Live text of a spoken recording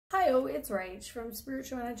Hi all, it's Rach from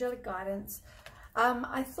Spiritual Energetic Guidance.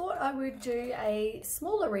 I thought I would do a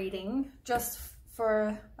smaller reading just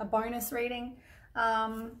for a bonus reading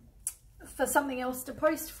for something else to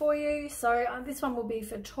post for you. So this one will be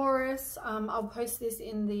for Taurus. I'll post this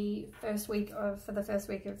in the first week of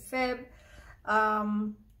Feb,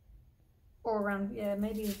 or around, yeah,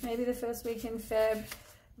 maybe the first week in Feb.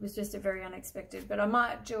 It was just a very unexpected, but I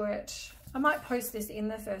might post this in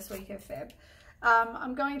the first week of Feb.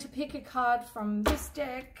 I'm going to pick a card from this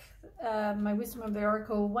deck, my Wisdom of the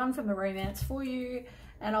Oracle, one from the Romance for you,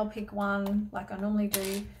 and I'll pick one, like I normally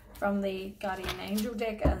do, from the Guardian Angel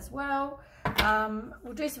deck as well.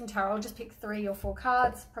 We'll do some tarot. I'll just pick 3 or 4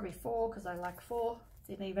 cards, probably 4 because I like 4.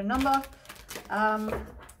 It's an even number.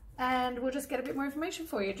 And we'll just get a bit more information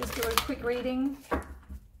for you. Just do a quick reading.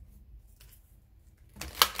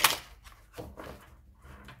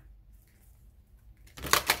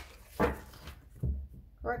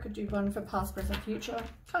 Or I could do one for past, present, future.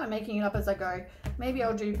 Kind of making it up as I go. Maybe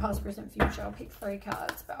I'll do past, present, future. I'll pick 3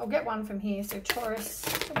 cards, but I'll get one from here. So Taurus,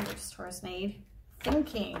 what does Taurus need?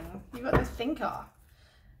 Thinking. You got the thinker.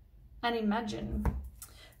 And imagine.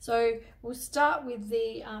 So we'll start with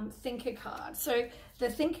the thinker card. So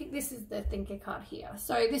this is the thinker card here.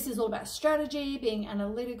 So this is all about strategy, being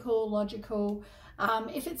analytical, logical.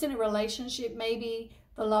 If it's in a relationship, maybe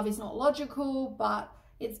the love is not logical, but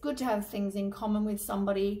it's good to have things in common with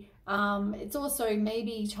somebody. It's also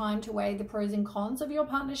maybe time to weigh the pros and cons of your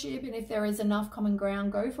partnership, and if there is enough common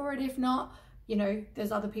ground, go for it. If not, you know,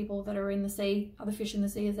 there's other people that are in the sea, other fish in the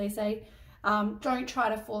sea, as they say. Don't try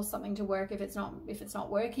to force something to work if it's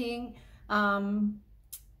not working. And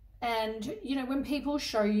you know, when people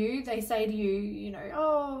show you, they say to you, you know,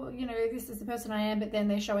 oh, you know, this is the person I am, but then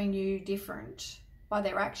they're showing you different by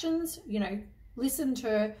their actions. You know, listen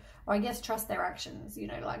to, or I guess trust their actions, you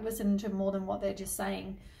know, like listen to more than what they're just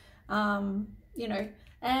saying, you know.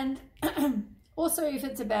 And also if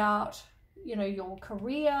it's about, you know, your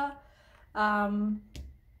career,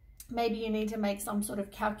 maybe you need to make some sort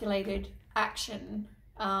of calculated action,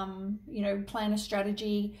 you know, plan a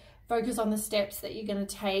strategy, focus on the steps that you're going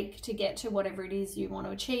to take to get to whatever it is you want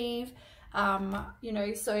to achieve, you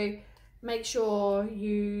know, so make sure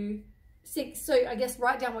you so I guess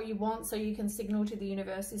write down what you want so you can signal to the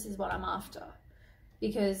universe, this is what I'm after,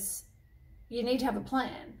 because you need to have a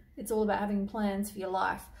plan. It's all about having plans for your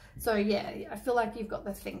life. So yeah, I feel like you've got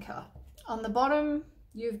the thinker. On the bottom,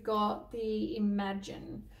 you've got the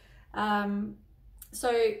imagine.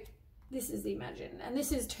 So this is the imagine, and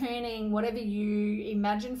this is turning whatever you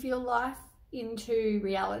imagine for your life into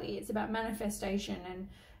reality. It's about manifestation and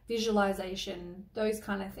visualization, those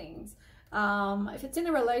kind of things. If it's in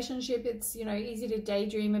a relationship, it's, you know, easy to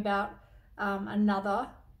daydream about another,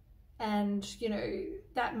 and you know,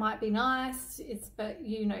 that might be nice, but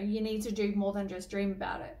you know, you need to do more than just dream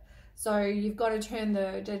about it. So you've got to turn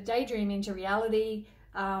the daydream into reality.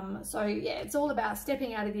 So yeah, it's all about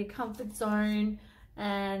stepping out of your comfort zone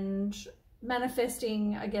and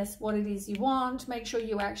manifesting, I guess, what it is you want. Make sure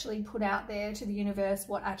you actually put out there to the universe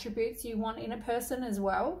what attributes you want in a person as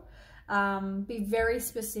well. Be very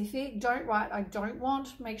specific. Don't write I don't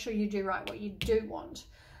want. Make sure you do write what you do want,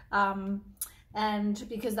 and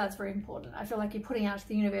because that's very important. I feel like you're putting out to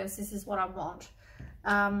the universe, this is what I want.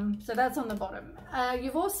 So that's on the bottom.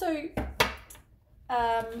 You've also,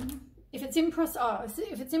 if it's in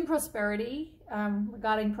prosperity,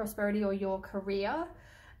 regarding prosperity or your career,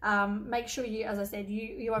 make sure you, as I said,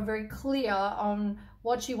 you are very clear on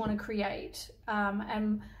what you want to create,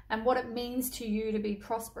 and what it means to you to be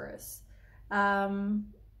prosperous.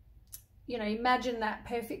 You know, imagine that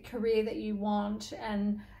perfect career that you want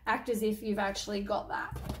and act as if you've actually got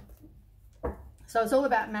that. So it's all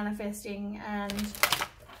about manifesting, and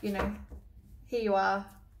you know, here you are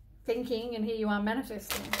thinking and here you are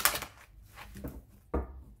manifesting.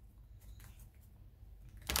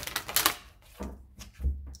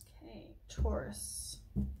 Okay, Taurus.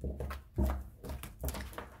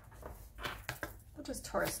 What does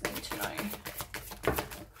Taurus need to know?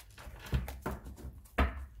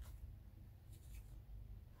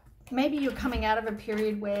 Maybe you're coming out of a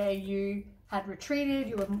period where you had retreated,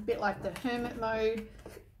 you were a bit like the hermit mode.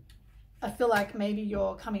 I feel like maybe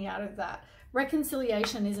you're coming out of that.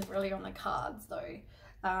 Reconciliation isn't really on the cards though,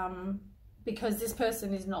 because this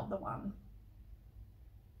person is not the one.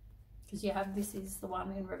 Because you have this is the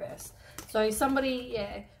one in reverse. So somebody,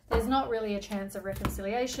 yeah, there's not really a chance of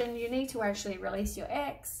reconciliation. You need to actually release your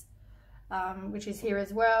ex, which is here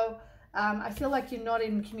as well. I feel like you're not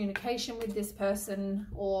in communication with this person,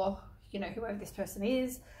 or, you know, whoever this person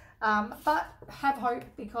is, but have hope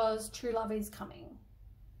because true love is coming,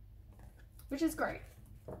 which is great.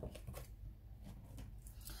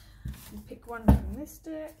 Pick one from this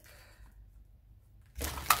deck.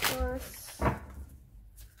 Taurus.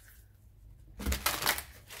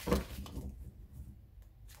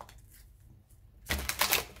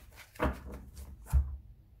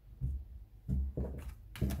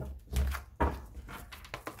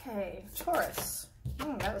 Okay, Taurus.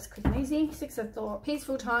 That was quick and easy. Six of Thought.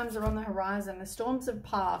 Peaceful times are on the horizon. The storms have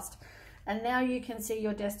passed, and now you can see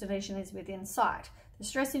your destination is within sight. The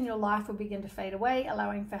stress in your life will begin to fade away,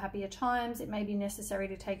 allowing for happier times. It may be necessary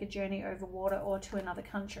to take a journey over water or to another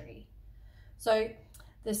country. So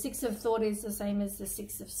the Six of Thought is the same as the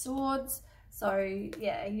Six of Swords. So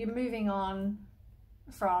yeah, you're moving on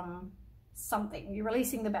from something. You're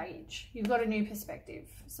releasing the baggage. You've got a new perspective.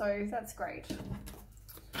 So that's great.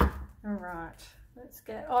 All right. Let's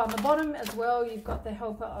get, on the bottom as well, you've got the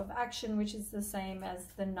Helper of Action, which is the same as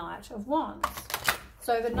the Knight of Wands.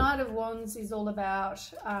 So the Knight of Wands is all about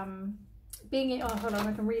being, oh, hold on,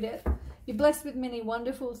 I can read it. You're blessed with many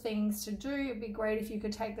wonderful things to do. It'd be great if you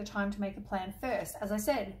could take the time to make a plan first. As I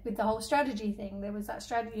said, with the whole strategy thing, there was that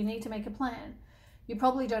strategy, you need to make a plan. You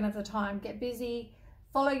probably don't have the time. Get busy,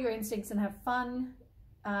 follow your instincts and have fun.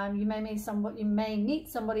 You may meet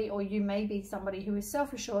somebody, or you may be somebody who is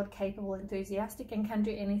self-assured, capable, enthusiastic, and can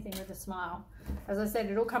do anything with a smile. As I said,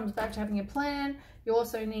 it all comes back to having a plan. You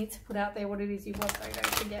also need to put out there what it is you want, though, don't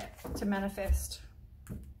forget to manifest.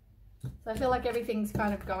 So I feel like everything's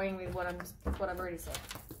kind of going with what I've already said.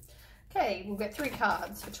 Okay, we'll get 3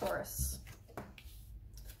 cards for Taurus.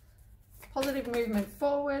 Positive movement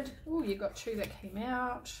forward. Oh, you got 2 that came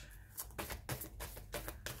out.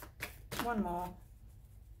 One more.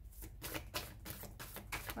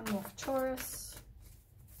 One more for Taurus.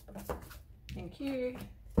 Thank you.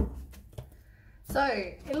 So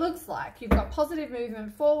it looks like you've got positive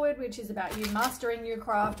movement forward, which is about you mastering your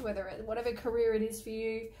craft, whatever career it is for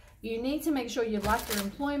you. You need to make sure you like your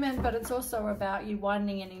employment, but it's also about you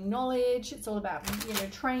widening any knowledge. It's all about, you know,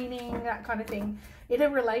 training, that kind of thing. In a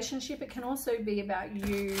relationship, it can also be about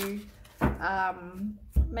you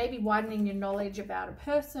maybe widening your knowledge about a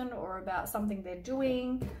person or about something they're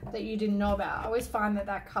doing that you didn't know about. I always find that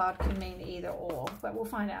that card can mean either or, but we'll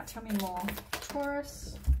find out. Tell me more,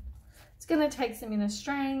 Taurus. It's going to take some inner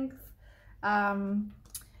strength.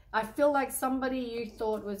 I feel like somebody you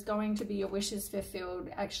thought was going to be your wishes fulfilled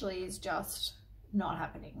actually is just not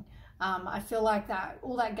happening. I feel like that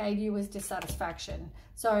all that gave you was dissatisfaction.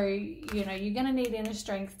 So, you know, you're going to need inner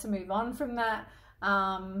strength to move on from that.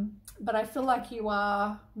 But I feel like you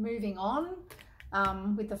are moving on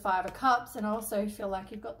with the 5 of Cups, and I also feel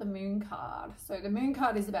like you've got the Moon card. So the Moon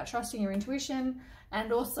card is about trusting your intuition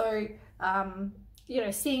and also, you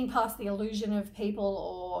know, seeing past the illusion of people,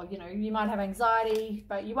 or, you know, you might have anxiety,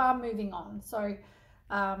 but you are moving on. So,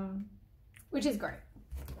 which is great.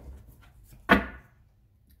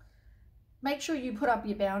 Make sure you put up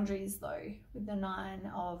your boundaries though with the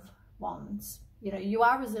 9 of Wands. You know, you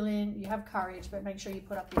are resilient, you have courage, but make sure you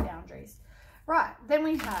put up your boundaries. Right, then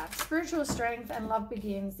we have spiritual strength and love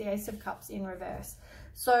begins, the Ace of Cups in reverse.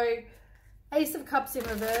 So Ace of Cups in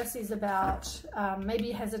reverse is about maybe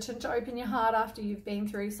hesitant to open your heart after you've been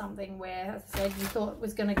through something where, as I said, you thought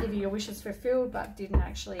was going to give you your wishes fulfilled, but didn't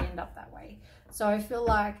actually end up that way. So I feel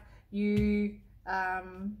like you,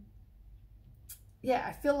 yeah,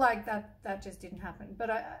 I feel like that just didn't happen. But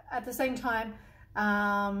at the same time,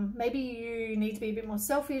 maybe you need to be a bit more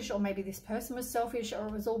selfish, or maybe this person was selfish, or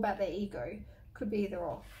it was all about their ego. Could be either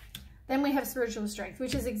or. Then we have spiritual strength,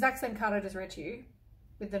 which is the exact same card I just read to you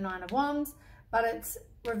with the 9 of Wands, but it's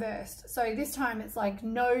reversed. So this time it's like,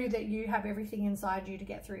 know that you have everything inside you to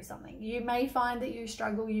get through something. You may find that you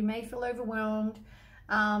struggle, you may feel overwhelmed,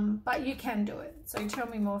 but you can do it. So tell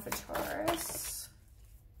me more for Taurus.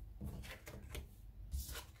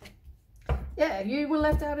 Yeah, you were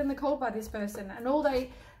left out in the cold by this person, and all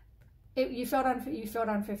you felt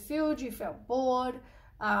unfulfilled, you felt bored.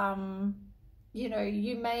 You know,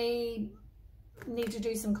 you may need to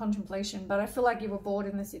do some contemplation, but I feel like you were bored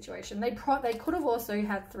in the situation. They could have also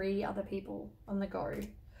had 3 other people on the go,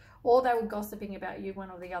 or they were gossiping about you, one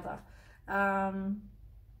or the other.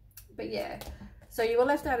 But yeah, so you were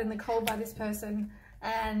left out in the cold by this person,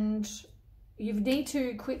 and you need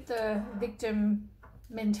to quit the victim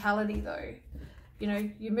mentality though. You know,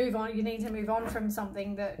 you move on, you need to move on from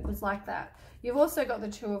something that was like that. You've also got the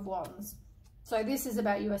 2 of Wands. So this is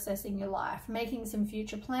about you assessing your life, making some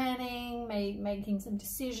future planning, making some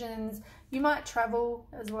decisions. You might travel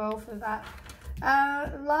as well for that.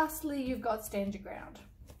 Lastly, you've got stand your ground.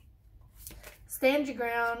 Stand your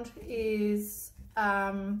ground is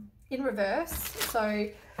in reverse. So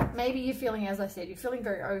maybe you're feeling, as I said, you're feeling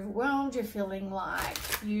very overwhelmed. You're feeling like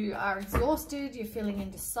you are exhausted. You're feeling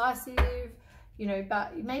indecisive, you know,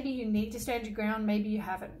 but maybe you need to stand your ground. Maybe you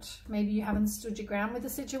haven't. Maybe you haven't stood your ground with a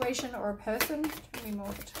situation or a person. Give me more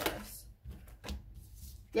of a Taurus.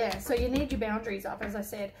 Yeah, so you need your boundaries up, as I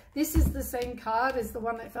said. This is the same card as the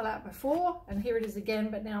one that fell out before, and here it is again,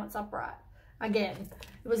 but now it's upright. Again,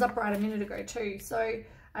 it was upright a minute ago too. So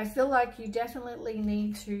I feel like you definitely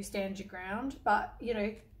need to stand your ground, but, you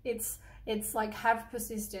know, it's like have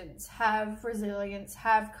persistence, have resilience,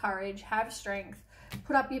 have courage, have strength,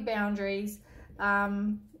 put up your boundaries.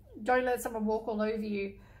 Don't let someone walk all over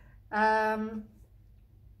you. I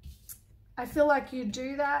feel like you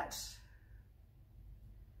do that.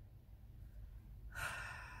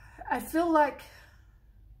 I feel like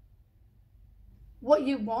what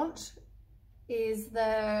you want is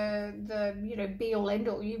the you know, be all end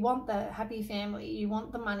all. You want the happy family, you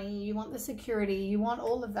want the money, you want the security, you want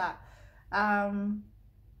all of that.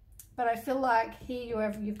 But I feel like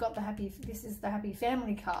here you've got the happy, this is the happy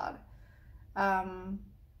family card. I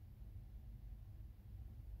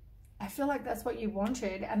feel like that's what you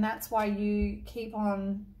wanted, and that's why you keep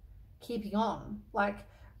on keeping on. Like,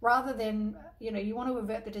 rather than, you know, you want to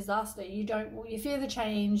avert the disaster, you fear the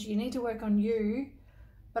change, you need to work on you,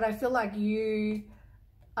 but I feel like you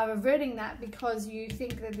are averting that because you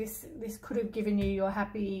think that this could have given you your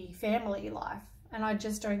happy family life, and I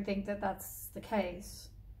just don't think that that's the case.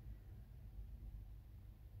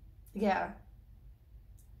 Yeah,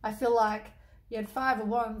 I feel like you had 5 of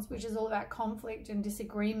Wands, which is all about conflict and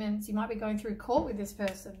disagreements. You might be going through court with this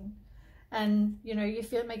person, and, you know, you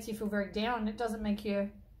feel, it makes you feel very down. It doesn't make you,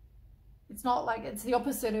 it's not like, it's the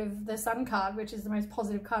opposite of the Sun card, which is the most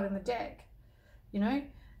positive card in the deck, you know.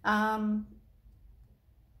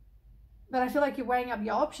 But I feel like you're weighing up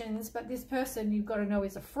your options, but this person, you've got to know,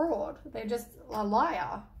 is a fraud. They're just a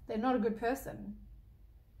liar. They're not a good person.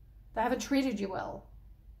 They haven't treated you well.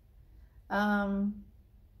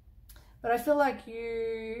 But I feel like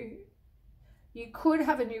you could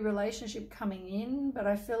have a new relationship coming in, but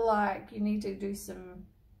I feel like you need to do some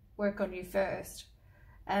work on you first.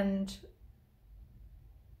 And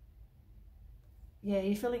yeah,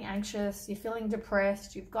 you're feeling anxious, you're feeling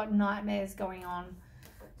depressed, you've got nightmares going on.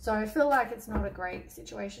 So I feel like it's not a great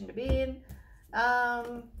situation to be in.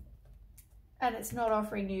 And it's not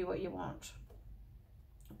offering you what you want.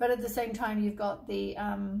 But at the same time, you've got the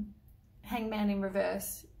Hangman in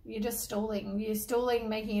reverse. You're just stalling. You're stalling,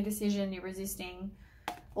 making a decision, you're resisting,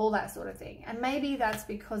 all that sort of thing. And maybe that's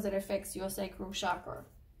because it affects your sacral chakra.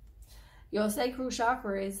 Your sacral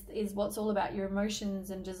chakra is what's all about your emotions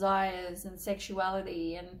and desires and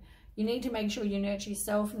sexuality, and you need to make sure you nurture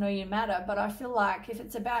yourself, know you matter. But I feel like if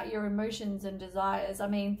it's about your emotions and desires, I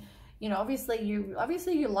mean, you know, obviously you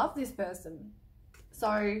love this person.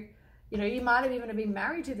 So, you know, you might have even been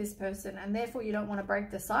married to this person, and therefore you don't want to break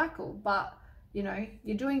the cycle. But, you know,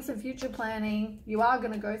 you're doing some future planning. You are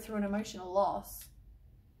going to go through an emotional loss,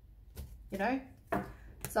 you know.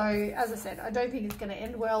 So, as I said, I don't think it's going to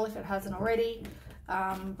end well if it hasn't already.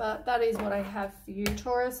 But that is what I have for you,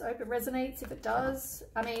 Taurus. I hope it resonates. If it does,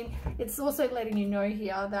 I mean, it's also letting you know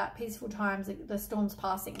here that peaceful times, the storm's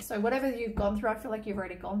passing. So whatever you've gone through, I feel like you've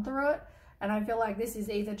already gone through it. And I feel like this is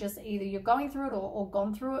either you're going through it or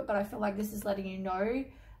gone through it. But I feel like this is letting you know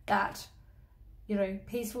that, you know,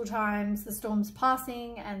 peaceful times, the storm's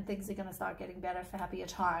passing, and things are going to start getting better for happier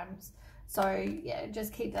times. So yeah,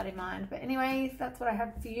 just keep that in mind. But anyway, that's what I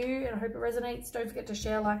have for you, and I hope it resonates. Don't forget to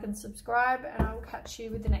share, like, and subscribe, and I will catch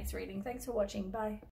you with the next reading. Thanks for watching. Bye.